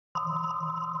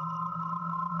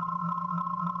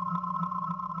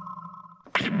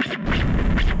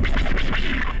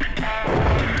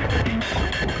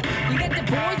got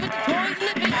the boys with the toys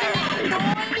and the big making noise.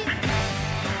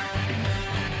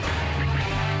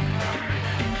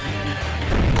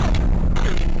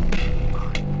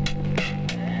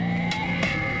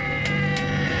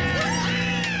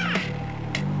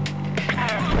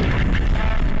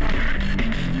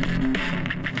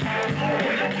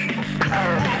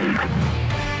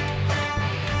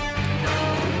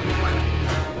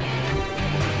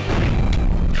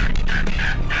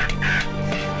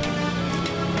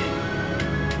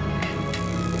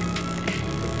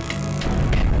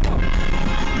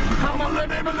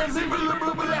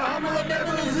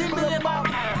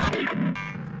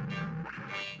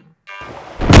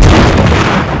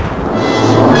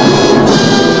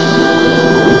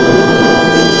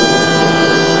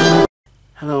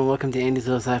 Hello, welcome to Andy's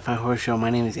Little Sci-Fi Horror Show.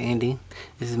 My name is Andy.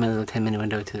 This is my little 10-minute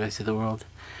window to the rest of the world.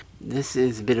 This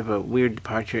is a bit of a weird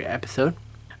departure episode.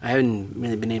 I haven't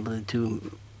really been able to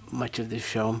do much of this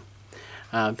show,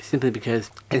 simply because,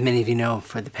 as many of you know,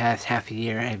 for the past half a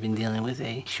year I've been dealing with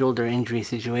a shoulder injury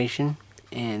situation,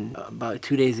 and about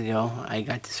 2 days ago I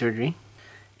got to surgery,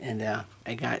 and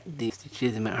I got the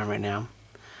stitches in my arm right now.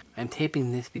 I'm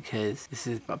taping this because this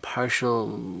is a partial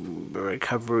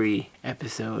recovery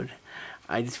episode.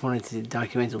 I just wanted to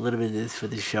document a little bit of this for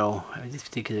the show at this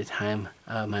particular time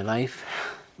of my life.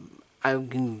 I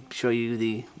can show you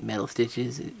the metal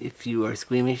stitches. If you are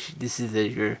squeamish, this is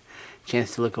your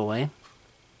chance to look away.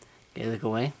 Okay, look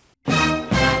away.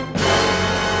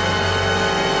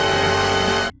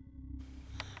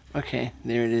 Okay,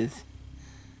 there it is.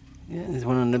 Yeah, there's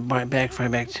one on the back, far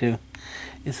back too.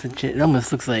 It's legit. It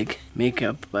almost looks like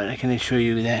makeup, but I can assure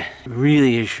you that,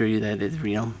 really assure you that it's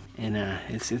real. And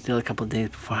it's still a couple of days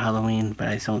before Halloween, but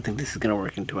I just don't think this is going to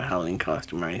work into a Halloween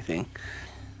costume or anything.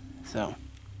 So,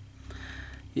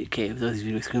 okay, if those of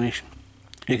you who are squeamish,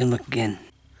 you can look again.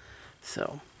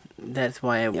 So, that's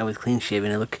why I was clean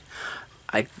shaven.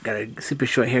 I got a super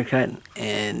short haircut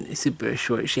and a super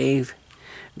short shave,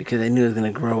 because I knew it was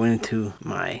going to grow into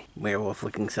my werewolf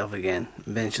looking self again,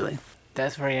 eventually.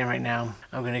 That's where I am right now.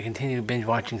 I'm going to continue binge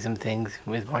watching some things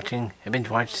I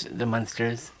binge watched The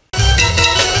Munsters.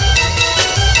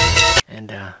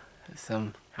 And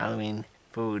some Halloween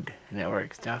Food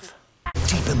Network stuff.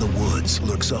 Deep in the woods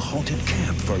lurks a haunted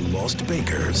camp for lost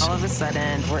bakers. All of a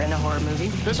sudden, we're in a horror movie.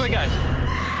 This way, guys.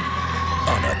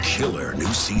 On a killer new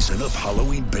season of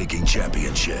Halloween Baking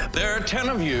Championship. There are 10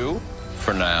 of you,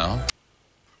 for now.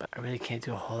 But I really can't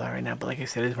do a whole lot right now. But like I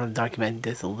said, I just want to document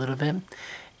this a little bit.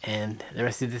 And the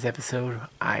rest of this episode,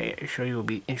 I assure you, will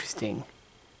be interesting.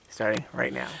 Starting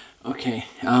right now. Okay,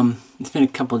 it's been a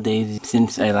couple of days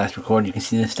since I last recorded. You can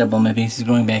see the stubble on my face is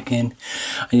growing back in.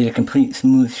 I did a complete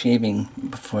smooth shaving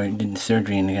before I did the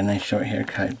surgery and I got a nice short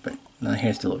haircut, but my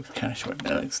hair still looks kind of short,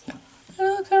 but it looks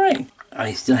alright.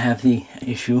 I still have the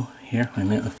issue here. Wait a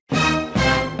minute.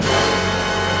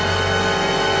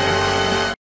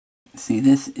 See,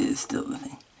 this is still the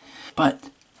thing. But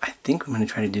I think I'm going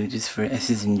to try to do just for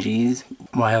S's and G's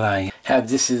while I have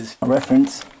this as a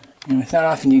reference. You know, it's not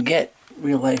often you get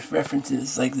real life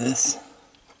references like this.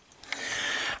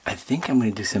 I think I'm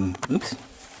going to do some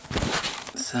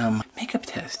makeup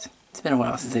test. It's been a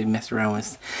while since I've messed around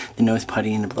with the nose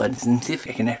putty and the blood, and see if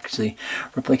I can actually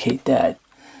replicate that.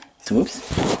 So with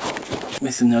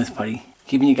some nose putty.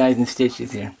 Keeping you guys in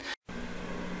stitches here.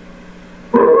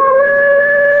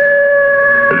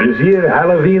 This year,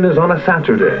 Halloween is on a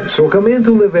Saturday, so come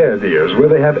into Liverdiers, where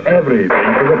they have everything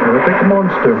for the perfect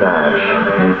monster mash.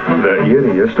 The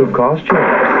eeriest of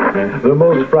costumes, the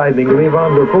most frighteningly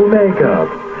wonderful makeup,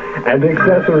 and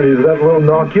accessories that will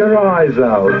knock your eyes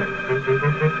out.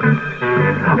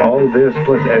 All this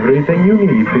plus everything you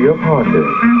need for your party.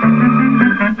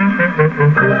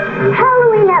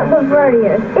 Halloween at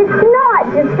Liverdiers. It's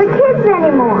not just for kids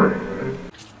anymore.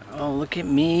 Oh, look at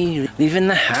me, leaving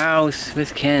the house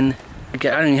with Ken. I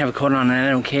don't even have a coat on and I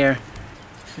don't care.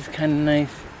 This is kind of nice.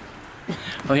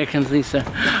 Oh, here comes Lisa.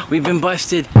 We've been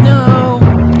busted. No!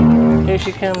 Here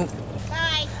she comes.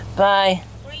 Bye. Bye.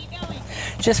 Where are you going?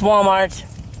 Just Walmart.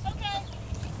 Okay.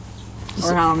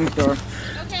 Or Halloween store.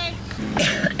 Okay.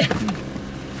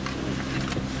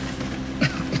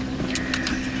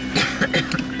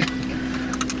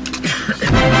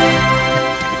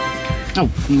 Oh,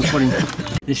 I'm recording.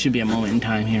 This should be a moment in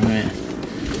time here, right?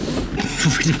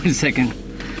 Wait a second.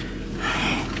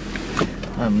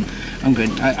 I'm good.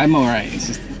 I'm alright. It's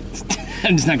just,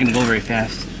 I'm just not gonna go very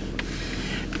fast.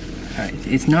 Alright,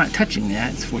 it's not touching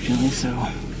that, fortunately, so.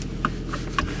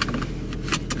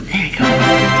 There you go.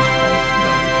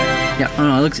 Yeah, oh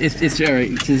no, it looks, it's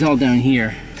alright. It's all down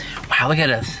here. Wow, Look at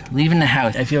us, leaving the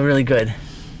house. I feel really good.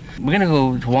 We're gonna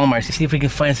go to Walmart to see if we can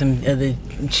find some of the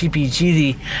cheapy,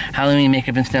 cheesy Halloween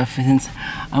makeup and stuff, since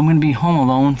I'm gonna be home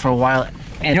alone for a while.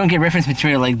 And I don't get reference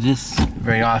material like this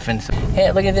very often. So,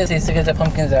 hey, look at this, they still get the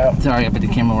pumpkins out. Sorry, but the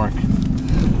camera work.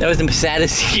 That was the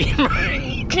saddest camera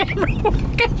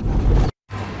work.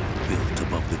 Built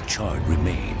above the charred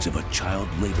remains of a child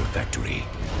labor factory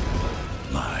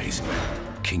lies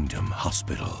Kingdom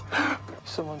Hospital.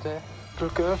 Someone there?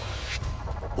 Good girl?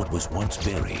 What was once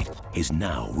buried is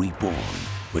now reborn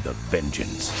with a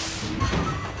vengeance.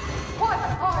 What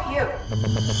are you?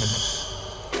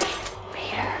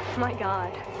 Peter, my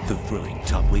God. The thrilling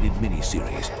top-rated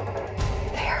miniseries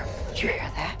There, did you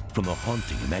hear that? from the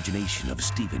haunting imagination of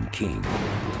Stephen King.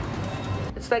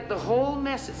 It's like the whole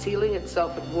mess is healing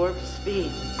itself at warp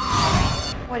speed.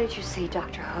 What did you see,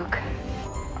 Dr. Hook?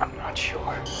 I'm not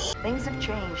sure. Things have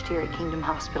changed here at Kingdom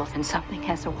Hospital, and something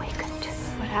has awakened.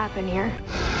 What happened here?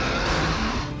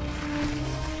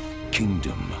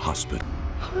 Kingdom Hospital.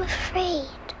 I'm afraid.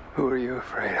 Who are you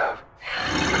afraid of?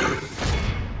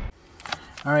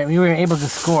 All right, we were able to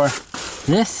score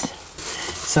this.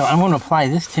 So I'm going to apply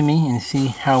this to me and see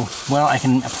how well I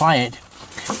can apply it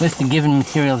with the given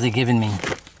materials they've given me.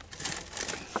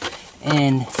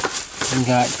 And we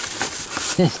got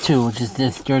this too, which is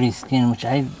this dirty skin, which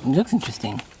it looks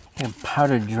interesting. Like a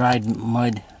powdered dried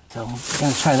mud. So I'm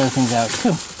gonna try those things out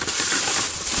too.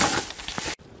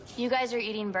 You guys are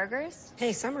eating burgers?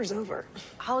 Hey, summer's over.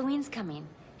 Halloween's coming.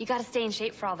 You gotta stay in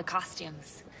shape for all the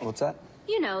costumes. What's that?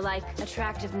 You know, like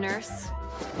attractive nurse,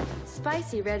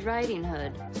 spicy Red Riding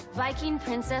Hood, Viking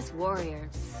princess warrior,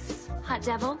 hot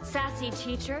devil, sassy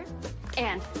teacher,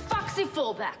 and foxy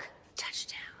fullback.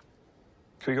 Touchdown.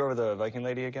 Can we go over the Viking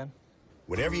lady again?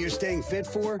 Whatever you're staying fit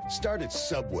for, start at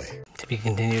Subway. To be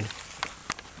continued.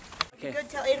 Okay. Good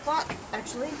till 8 o'clock,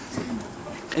 actually.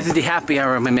 This is the happy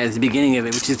hour of my man, at the beginning of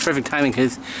it, which is perfect timing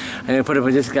because I'm gonna put up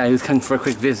with this guy who's coming for a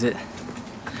quick visit.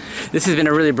 This has been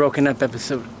a really broken up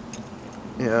episode.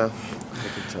 Yeah,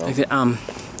 I can tell.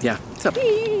 Yeah. So, a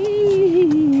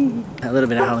little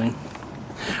bit of Halloween. All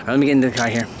right, let me get into the car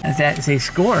here. That's a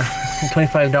score. A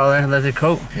 $25 leather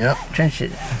coat. Yep. Trench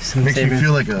it. Makes me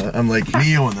feel like I'm like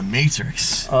Neo in the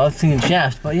Matrix. Oh, I was thinking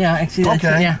Shaft, but yeah, actually that's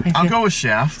okay. Yeah, I'll go with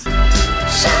Shaft. You're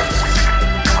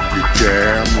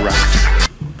damn right.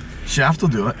 Shaft will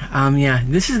do it. Yeah,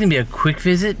 this is gonna be a quick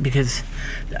visit because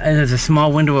there's a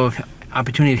small window of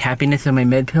opportunity of happiness on my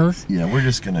med pills. Yeah, we're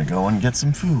just gonna go and get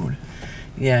some food.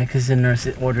 Yeah, because the nurse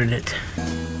ordered it.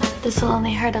 This will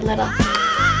only hurt a little.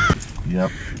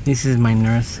 Yep. This is my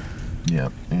nurse.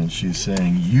 Yep. And she's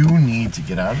saying you need to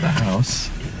get out of the house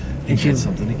and get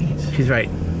something to eat. She's right.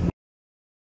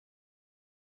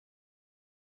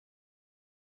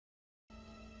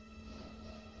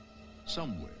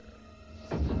 Somewhere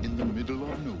in the middle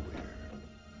of nowhere,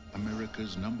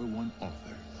 America's #1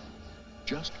 author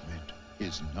just met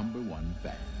his #1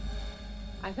 fan.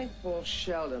 I think Paul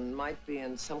Sheldon might be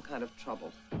in some kind of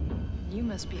trouble. You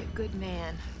must be a good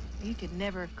man. You could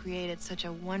never have created such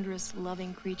a wondrous,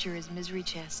 loving creature as Misery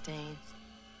Chastain.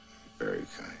 Very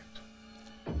kind.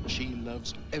 She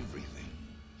loves everything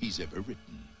he's ever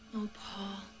written. Oh,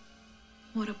 Paul,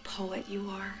 what a poet you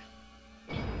are.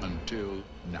 Until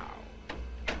now.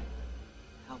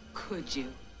 How could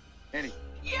you? Annie.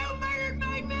 You murdered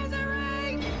my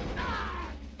Misery!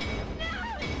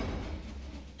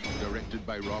 Directed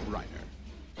by Rob Reiner.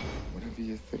 Whatever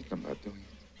you're thinking about doing,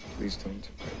 please don't.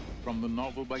 From the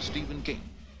novel by Stephen King.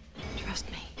 Trust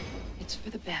me, it's for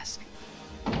the best.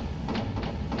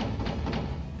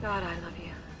 God, I love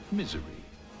you. Misery.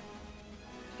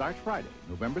 Starts Friday,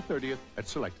 November 30th at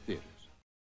select theaters.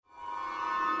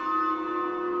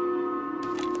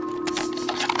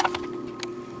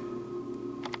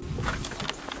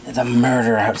 There's a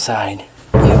murder outside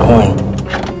in the corn.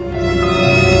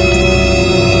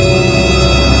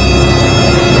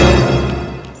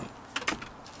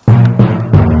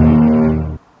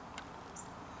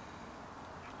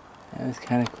 That was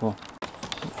kind of cool.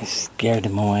 I scared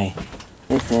him away.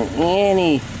 Listen,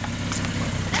 Annie.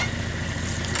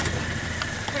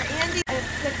 For Andy at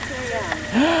 6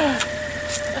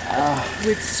 a.m.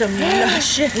 With some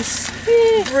luscious,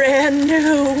 brand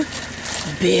new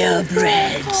beer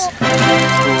bread.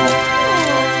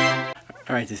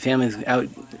 Alright, the family's out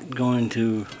going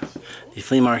to the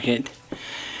flea market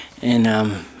and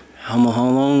home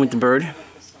alone with the bird.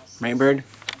 Right, bird?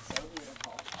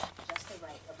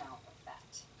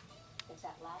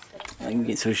 I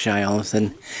get so shy all of a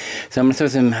sudden. So I'm going to throw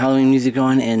some Halloween music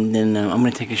on and then I'm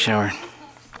going to take a shower.